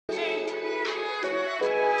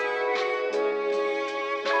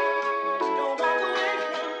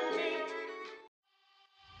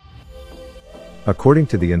according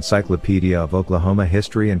to the Encyclopedia of Oklahoma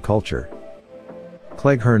History and Culture.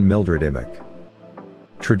 Cleghorn Mildred Imoch.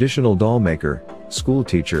 Traditional doll maker, school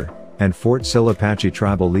teacher, and Fort Sill Apache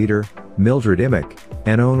tribal leader, Mildred Imoch,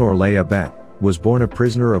 En-Ohn or Leah Bet, was born a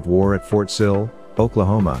prisoner of war at Fort Sill,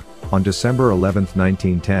 Oklahoma, on December 11,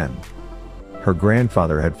 1910. Her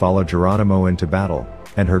grandfather had followed Geronimo into battle,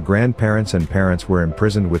 and her grandparents and parents were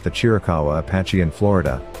imprisoned with the Chiricahua Apache in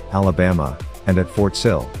Florida, Alabama, and at Fort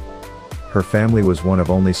Sill. Her family was one of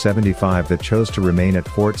only 75 that chose to remain at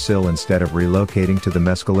Fort Sill instead of relocating to the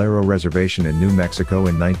Mescalero Reservation in New Mexico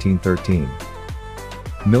in 1913.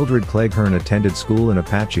 Mildred Cleghorn attended school in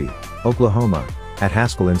Apache, Oklahoma, at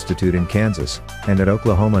Haskell Institute in Kansas, and at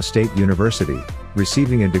Oklahoma State University,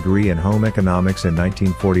 receiving a degree in home economics in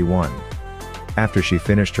 1941. After she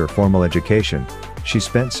finished her formal education, she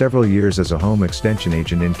spent several years as a home extension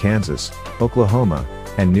agent in Kansas, Oklahoma,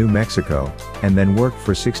 and New Mexico, and then worked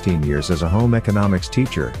for 16 years as a home economics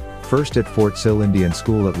teacher, first at Fort Sill Indian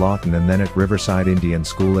School at Lawton and then at Riverside Indian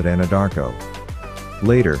School at Anadarko.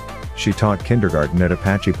 Later, she taught kindergarten at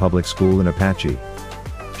Apache Public School in Apache.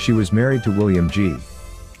 She was married to William G.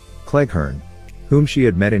 Cleghorn, whom she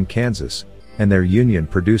had met in Kansas, and their union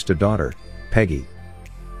produced a daughter, Peggy.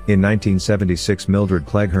 In 1976, Mildred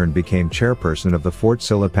Cleghorn became chairperson of the Fort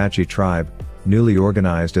Sill Apache Tribe, newly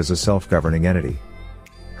organized as a self-governing entity.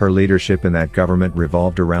 Her leadership in that government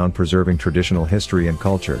revolved around preserving traditional history and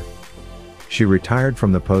culture. She retired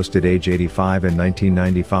from the post at age 85 in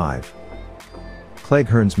 1995.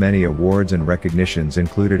 Cleghorn's many awards and recognitions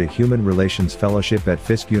included a Human Relations Fellowship at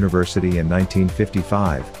Fisk University in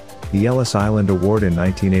 1955, the Ellis Island Award in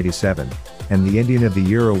 1987, and the Indian of the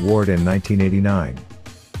Year Award in 1989.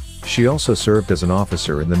 She also served as an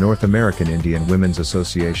officer in the North American Indian Women's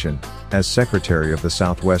Association, as secretary of the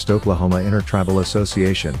Southwest Oklahoma Intertribal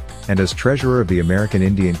Association, and as treasurer of the American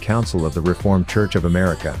Indian Council of the Reformed Church of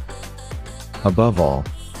America. Above all,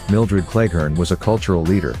 Mildred Cleghorn was a cultural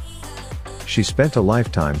leader. She spent a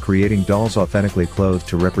lifetime creating dolls authentically clothed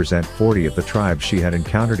to represent 40 of the tribes she had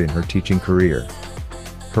encountered in her teaching career.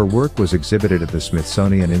 Her work was exhibited at the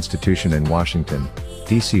Smithsonian Institution in Washington,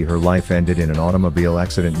 D.C. Her life ended in an automobile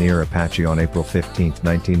accident near Apache on April 15,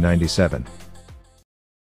 1997.